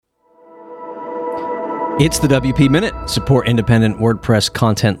It's the WP Minute. Support independent WordPress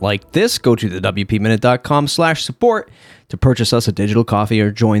content like this. Go to thewpminute.com/support to purchase us a digital coffee or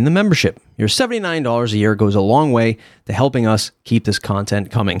join the membership. Your $79 a year goes a long way to helping us keep this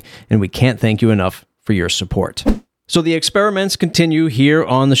content coming, and we can't thank you enough for your support. So the experiments continue here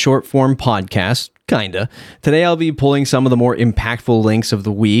on the short form podcast, kinda. Today I'll be pulling some of the more impactful links of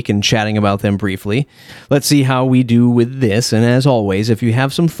the week and chatting about them briefly. Let's see how we do with this, and as always, if you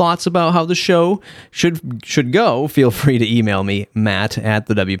have some thoughts about how the show should go, feel free to email me,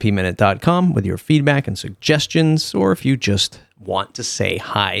 matt@thewpminute.com, with your feedback and suggestions, or if you just want to say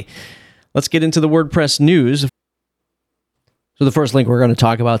hi. Let's get into the WordPress news. So the first link we're going to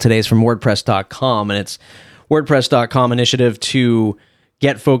talk about today is from WordPress.com, and it's WordPress.com initiative to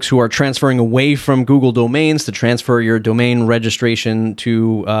get folks who are transferring away from Google domains to transfer your domain registration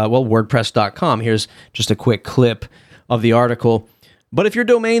to, WordPress.com. Here's just a quick clip of the article. But if your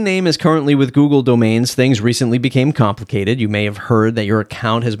domain name is currently with Google Domains, things recently became complicated. You may have heard that your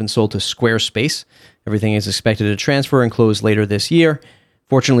account has been sold to Squarespace. Everything is expected to transfer and close later this year.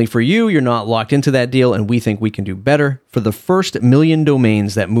 Fortunately for you, you're not locked into that deal, and we think we can do better. For the first million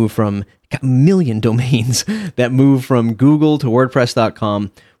domains that move from Google to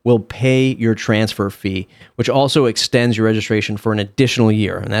WordPress.com, we'll pay your transfer fee, which also extends your registration for an additional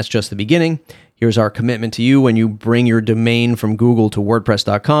year. And that's just the beginning. Here's our commitment to you when you bring your domain from Google to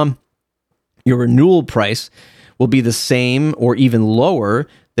WordPress.com. Your renewal price will be the same or even lower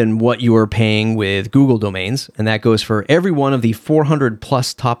than what you are paying with Google domains, and that goes for every one of the 400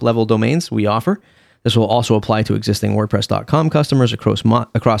 plus top-level domains we offer. This will also apply to existing WordPress.com customers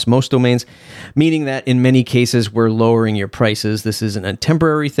across most domains, meaning that in many cases we're lowering your prices. This isn't a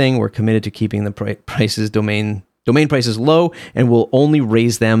temporary thing. We're committed to keeping the domain prices low, and we'll only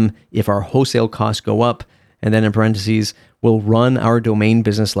raise them if our wholesale costs go up. And then in parentheses, we'll run our domain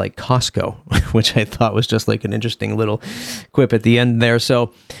business like Costco, which I thought was just like an interesting little quip at the end there.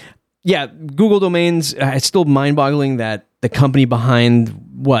 So yeah, Google Domains, it's still mind-boggling that the company behind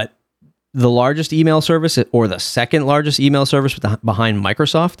the largest email service, or the second largest email service behind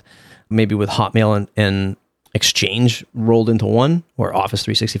Microsoft, maybe with Hotmail and Exchange rolled into one, or Office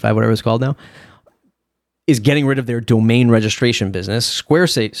 365, whatever it's called now, is getting rid of their domain registration business.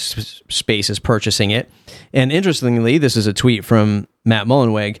 Squarespace is purchasing it. And interestingly, this is a tweet from Matt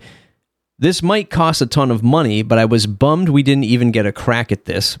Mullenweg. This might cost a ton of money, but I was bummed we didn't even get a crack at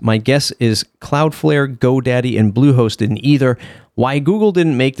this. My guess is Cloudflare, GoDaddy, and Bluehost didn't either. Why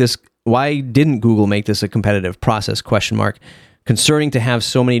didn't Google make this a competitive process? ? Concerning to have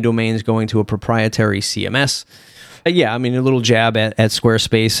so many domains going to a proprietary CMS. Yeah, I mean, a little jab at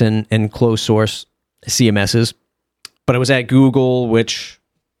Squarespace and closed source CMSs, but it was at Google, which,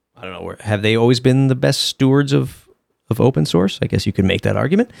 I don't know, have they always been the best stewards of open source? I guess you could make that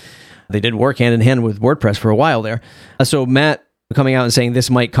argument. They did work hand in hand with WordPress for a while there. So Matt coming out and saying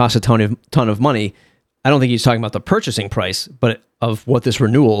this might cost a ton of money, I don't think he's talking about the purchasing price, but of what this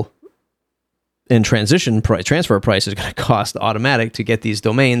renewal and transfer price is going to cost automatic to get these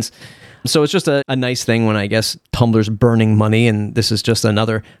domains. So it's just a nice thing when, I guess, Tumblr's burning money, and this is just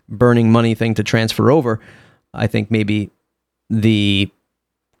another burning money thing to transfer over. I think maybe the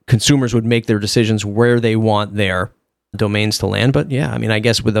consumers would make their decisions where they want their domains to land. But yeah, I mean, I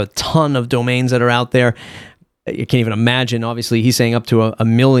guess with a ton of domains that are out there, you can't even imagine. Obviously, he's saying up to a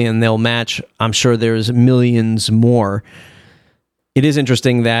million they'll match. I'm sure there's millions more. It is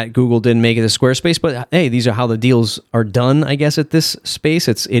interesting that Google didn't make it a Squarespace, but hey, these are how the deals are done, I guess, at this space.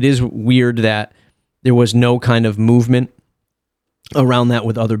 It is weird that there was no kind of movement around that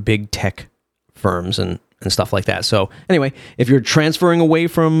with other big tech firms and stuff like that. So anyway, if you're transferring away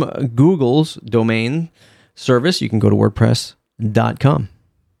from Google's domain service, you can go to WordPress.com.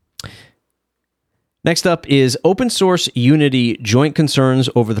 Next up is Open Source Unity joint concerns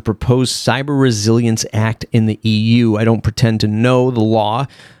over the proposed Cyber Resilience Act in the EU. I don't pretend to know the law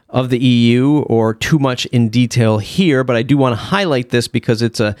of the EU or too much in detail here, but I do want to highlight this because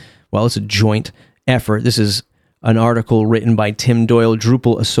it's a joint effort. This is an article written by Tim Doyle,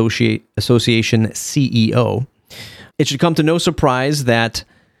 Drupal Association CEO. It should come to no surprise that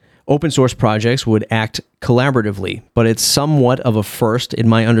open source projects would act collaboratively, but it's somewhat of a first in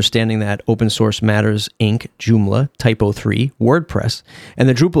my understanding that Open Source Matters Inc., Joomla, Typo3, WordPress, and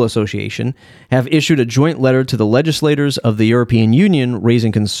the Drupal Association have issued a joint letter to the legislators of the European Union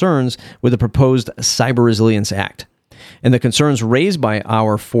raising concerns with the proposed Cyber Resilience Act. And the concerns raised by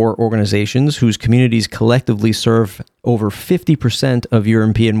our four organizations, whose communities collectively serve over 50% of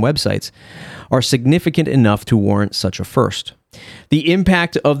European websites, are significant enough to warrant such a first. The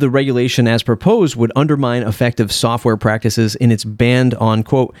impact of the regulation as proposed would undermine effective software practices in its ban on,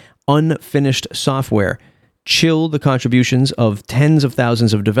 quote, unfinished software, chill the contributions of tens of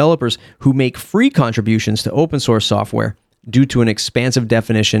thousands of developers who make free contributions to open source software due to an expansive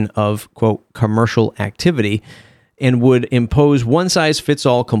definition of, quote, commercial activity, and would impose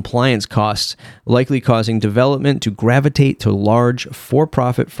one-size-fits-all compliance costs, likely causing development to gravitate to large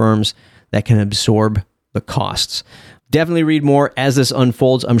for-profit firms that can absorb the costs. Definitely read more as this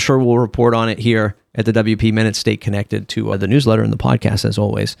unfolds. I'm sure we'll report on it here at the WP Minute. Stay connected to the newsletter and the podcast, as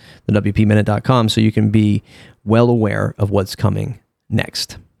always, thewpminute.com, so you can be well aware of what's coming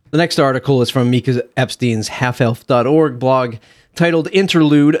next. The next article is from Mika Epstein's halfelf.org blog titled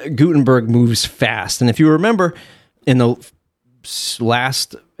Interlude, Gutenberg Moves Fast. And if you remember in the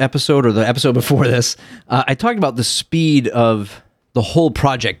last episode or the episode before this, I talked about the speed of the whole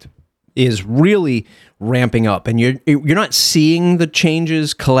project is really ramping up, and you're not seeing the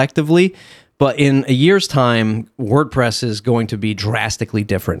changes collectively, but in a year's time, WordPress is going to be drastically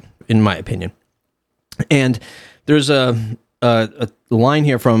different, in my opinion. And there's a line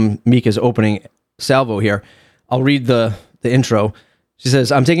here from Mika's opening salvo here. I'll read the intro. She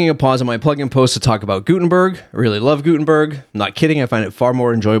says, I'm taking a pause on my plugin post to talk about Gutenberg. I really love Gutenberg. I'm not kidding. I find it far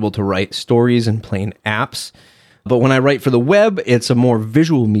more enjoyable to write stories and plain apps. But when I write for the web, it's a more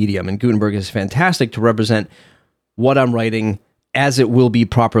visual medium, and Gutenberg is fantastic to represent what I'm writing as it will be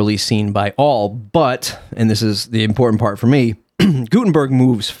properly seen by all. But, and this is the important part for me, Gutenberg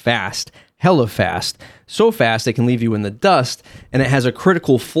moves fast, hella fast, so fast it can leave you in the dust, and it has a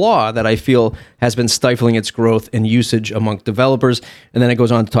critical flaw that I feel has been stifling its growth and usage among developers. And then it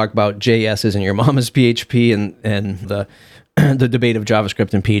goes on to talk about JS isn't your mama's PHP and the debate of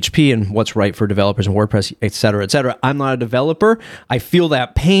JavaScript and PHP and what's right for developers and WordPress, et cetera, et cetera. I'm not a developer. I feel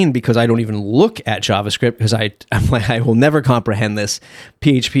that pain because I don't even look at JavaScript because I'm like, I will never comprehend this.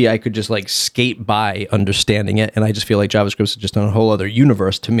 PHP, I could just like skate by understanding it. And I just feel like JavaScript is just on a whole other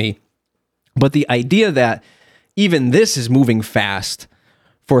universe to me. But the idea that even this is moving fast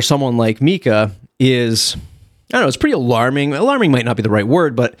for someone like Mika is, I don't know, it's pretty alarming. Alarming might not be the right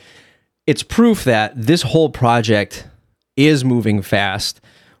word, but it's proof that this whole project is moving fast,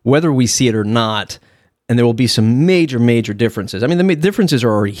 whether we see it or not, and there will be some major, major differences. I mean, the differences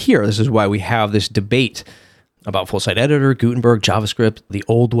are already here. This is why we have this debate about full site editor, Gutenberg, JavaScript, the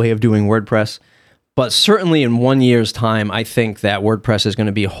old way of doing WordPress. But certainly in 1 year's time, I think that WordPress is going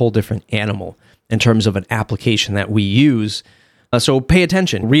to be a whole different animal in terms of an application that we use. So pay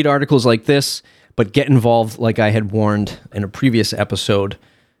attention, read articles like this, but get involved like I had warned in a previous episode.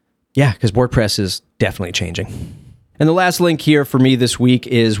 Yeah, because WordPress is definitely changing. And the last link here for me this week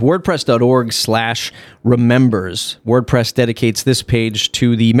is wordpress.org/remembers. WordPress dedicates this page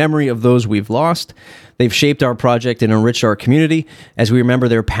to the memory of those we've lost. They've shaped our project and enriched our community. As we remember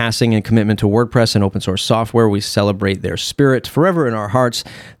their passing and commitment to WordPress and open source software, we celebrate their spirit forever in our hearts.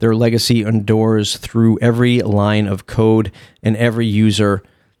 Their legacy endures through every line of code and every user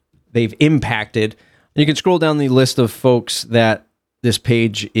they've impacted. And you can scroll down the list of folks that this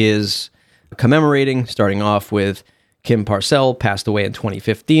page is commemorating, starting off with Kim Parcell, passed away in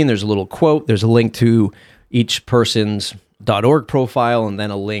 2015. There's a little quote. There's a link to each person's .org profile, and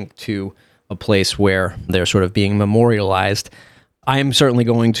then a link to a place where they're sort of being memorialized. I am certainly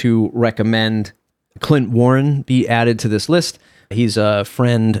going to recommend Clint Warren be added to this list. He's a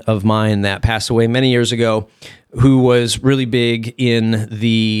friend of mine that passed away many years ago, who was really big in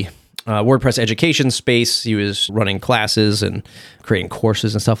the WordPress education space. He was running classes and creating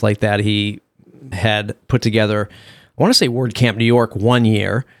courses and stuff like that. He had put together, I want to say WordCamp New York 1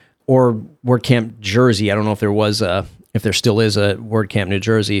 year, or WordCamp Jersey. I don't know if there still is a WordCamp New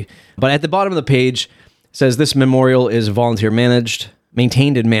Jersey. But at the bottom of the page, it says this memorial is volunteer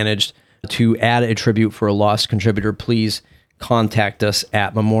maintained and managed. To add a tribute for a lost contributor, please contact us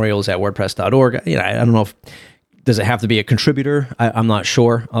at memorials@wordpress.org. You know, I don't know does it have to be a contributor? I'm not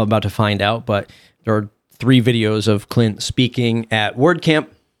sure. I'm about to find out. But there are 3 videos of Clint speaking at WordCamp.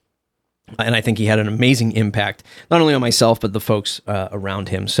 And I think he had an amazing impact, not only on myself, but the folks around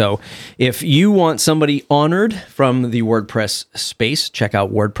him. So if you want somebody honored from the WordPress space, check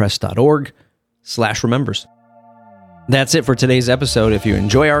out wordpress.org/remembers. That's it for today's episode. If you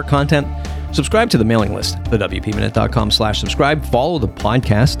enjoy our content, subscribe to the mailing list, thewpminute.com/subscribe. Follow the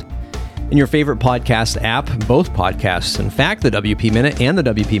podcast in your favorite podcast app, both podcasts. In fact, the WP Minute and the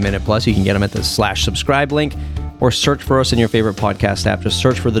WP Minute Plus, you can get them at the /subscribe link. Or search for us in your favorite podcast app. Just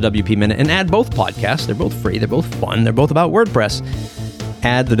search for the WP Minute and add both podcasts. They're both free. They're both fun. They're both about WordPress.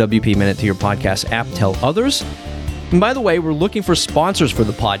 Add the WP Minute to your podcast app. Tell others. And by the way, we're looking for sponsors for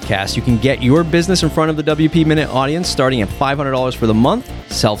the podcast. You can get your business in front of the WP Minute audience starting at $500 for the month.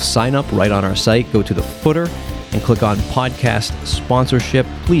 Self-sign up right on our site. Go to the footer and click on podcast sponsorship.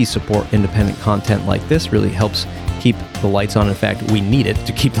 Please support independent content like this. Really helps keep the lights on. In fact, we need it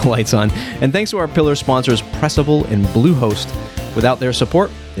to keep the lights on. And thanks to our pillar sponsors, Pressable and Bluehost. Without their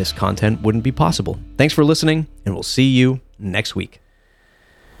support, this content wouldn't be possible. Thanks for listening, and we'll see you next week.